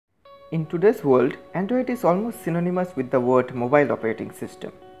In today's world, Android is almost synonymous with the word mobile operating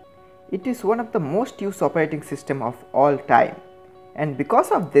system. It is one of the most used operating systems of all time, and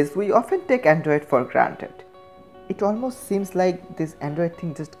because of this we often take Android for granted. It almost seems like this Android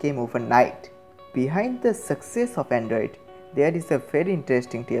thing just came overnight. Behind the success of Android, there is a very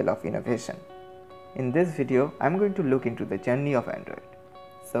interesting tale of innovation. In this video, I am going to look into the journey of Android.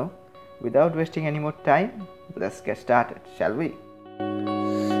 So, without wasting any more time, let's get started, shall we?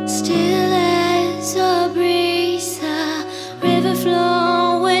 Still as a breeze, a river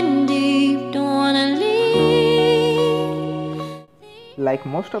flowing deep, don't wanna leave. Like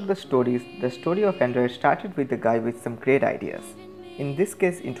most of the story of Android started with a guy with some great ideas. In this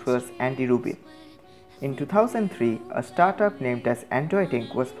case, it was Andy Rubin. In 2003, a startup named as Android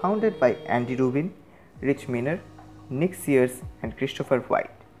Inc. was founded by Andy Rubin, Rich Miner, Nick Sears, and Christopher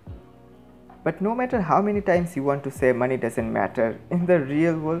White. But no matter how many times you want to say money doesn't matter, in the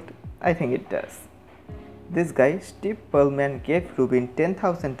real world, I think it does. This guy, Steve Perlman, gave Rubin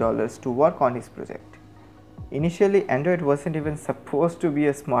 $10,000 to work on his project. Initially, Android wasn't even supposed to be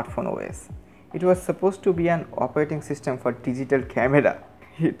a smartphone OS. It was supposed to be an operating system for digital camera.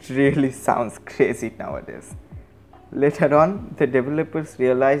 It really sounds crazy nowadays. Later on, the developers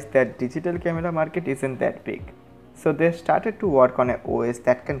realized that digital camera market isn't that big. So they started to work on an OS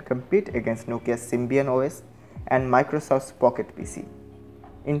that can compete against Nokia's Symbian OS and Microsoft's Pocket PC.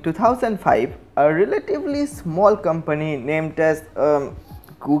 In 2005, a relatively small company named as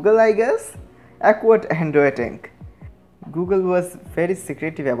Google, I guess, acquired Android Inc. Google was very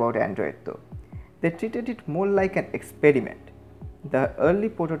secretive about Android though. They treated it more like an experiment. The early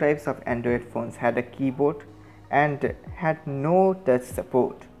prototypes of Android phones had a keyboard and had no touch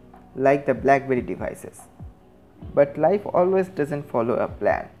support like the BlackBerry devices. But life always doesn't follow a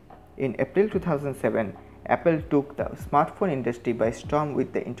plan. In April 2007, Apple took the smartphone industry by storm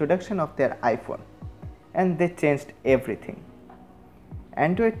with the introduction of their iPhone, and they changed everything.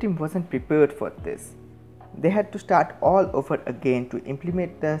 Android team wasn't prepared for this. They had to start all over again to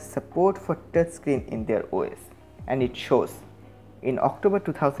implement the support for touchscreen in their OS, and it shows. In October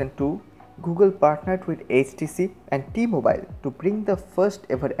 2002, Google partnered with HTC and T-Mobile to bring the first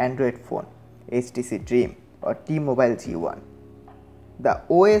ever Android phone, HTC Dream or T-Mobile G1. The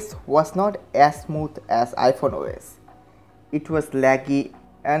OS was not as smooth as iPhone OS. It was laggy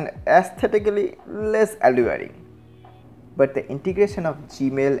and aesthetically less alluring. But the integration of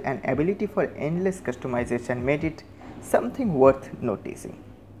Gmail and ability for endless customization made it something worth noticing.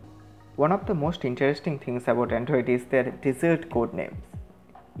 One of the most interesting things about Android is their dessert code names.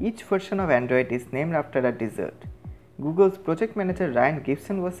 Each version of Android is named after a dessert. Google's project manager Ryan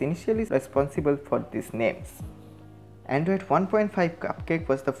Gibson was initially responsible for these names. Android 1.5 Cupcake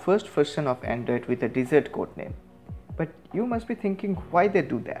was the first version of Android with a dessert code name. But you must be thinking why they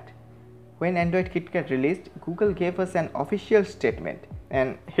do that. When Android KitKat released, Google gave us an official statement,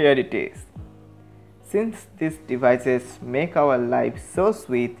 and here it is. Since these devices make our lives so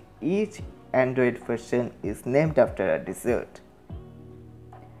sweet, each Android version is named after a dessert.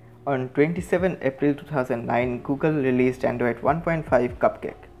 On 27 April 2009, Google released Android 1.5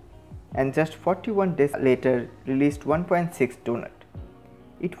 Cupcake, and just 41 days later released 1.6 Donut.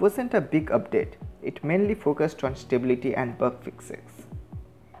 It wasn't a big update, it mainly focused on stability and bug fixes.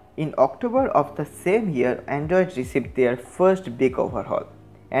 In October of the same year, Android received their first big overhaul,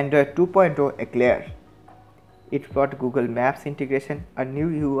 Android 2.0 Eclair. It brought Google Maps integration, a new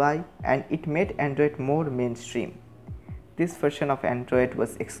UI, and it made Android more mainstream. This version of Android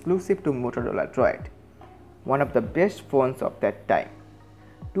was exclusive to Motorola Droid, one of the best phones of that time.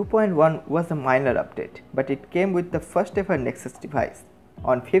 2.1 was a minor update, but it came with the first ever Nexus device.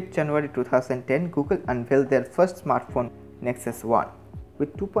 On 5th January 2010, Google unveiled their first smartphone, Nexus One.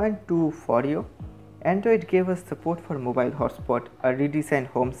 With 2.2 Foreo, Android gave us support for mobile hotspot, a redesigned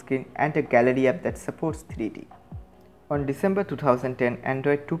home screen, and a gallery app that supports 3D. On December 2010,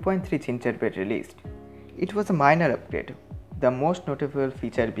 Android 2.3 Gingerbread released. It was a minor upgrade, the most notable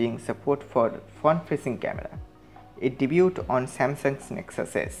feature being support for front-facing camera. It debuted on Samsung's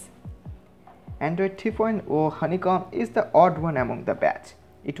Nexus S. Android 3.0 Honeycomb is the odd one among the batch.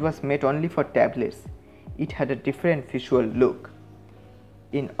 It was made only for tablets. It had a different visual look.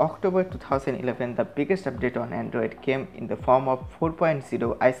 In October 2011, the biggest update on Android came in the form of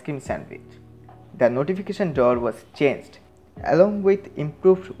 4.0 Ice Cream Sandwich. The notification door was changed, along with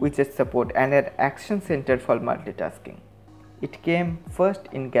improved widget support and an action center for multitasking. It came first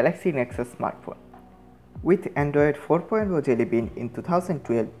in Galaxy Nexus smartphone. With Android 4.0 Jelly Bean in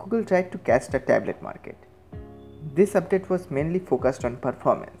 2012, Google tried to catch the tablet market. This update was mainly focused on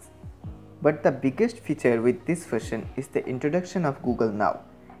performance. But the biggest feature with this version is the introduction of Google Now,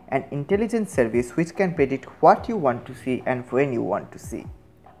 an intelligent service which can predict what you want to see and when you want to see,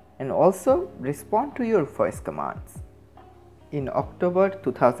 and also respond to your voice commands. In October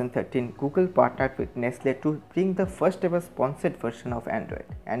 2013, Google partnered with Nestle to bring the first ever sponsored version of Android,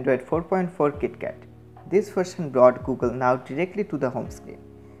 Android 4.4 KitKat. This version brought Google Now directly to the home screen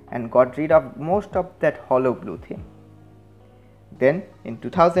and got rid of most of that hollow blue theme. Then, in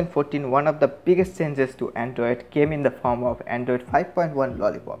 2014, one of the biggest changes to Android came in the form of Android 5.1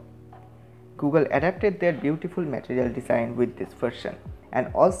 Lollipop. Google adapted their beautiful material design with this version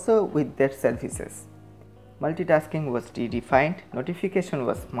and also with their services. Multitasking was redefined, notification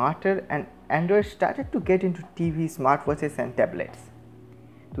was smarter, and Android started to get into TV, smartwatches and tablets.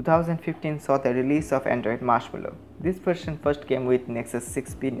 2015 saw the release of Android Marshmallow. This version first came with Nexus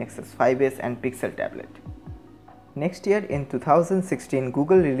 6P, Nexus 5S and Pixel tablet. Next year in 2016,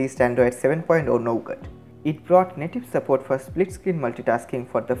 Google released Android 7.0 Nougat. It brought native support for split-screen multitasking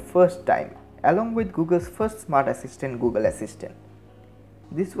for the first time, along with Google's first smart assistant, Google Assistant.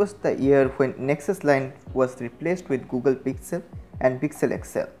 This was the year when Nexus line was replaced with Google Pixel and Pixel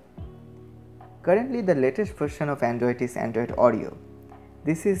XL. Currently, the latest version of Android is Android Oreo.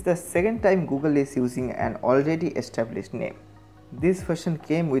 This is the second time Google is using an already established name. This version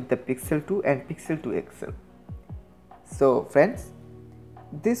came with the Pixel 2 and Pixel 2 XL. So friends,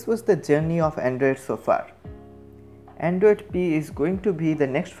 this was the journey of Android so far. Android P is going to be the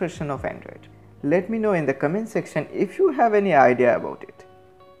next version of Android. Let me know in the comment section if you have any idea about it.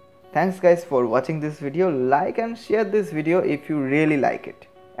 Thanks guys for watching this video. Like and share this video if you really like it.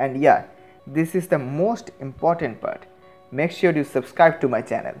 And yeah, this is the most important part. Make sure you subscribe to my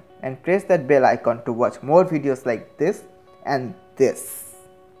channel and press that bell icon to watch more videos like this and this.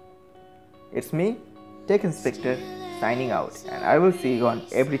 It's me, Tech Inspector, signing out, and I will see you on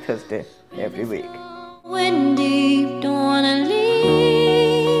every Thursday, every week. When deep, don't wanna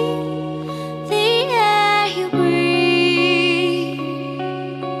leave the air you breathe.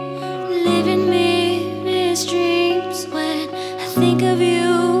 Living me dreams when I think of you.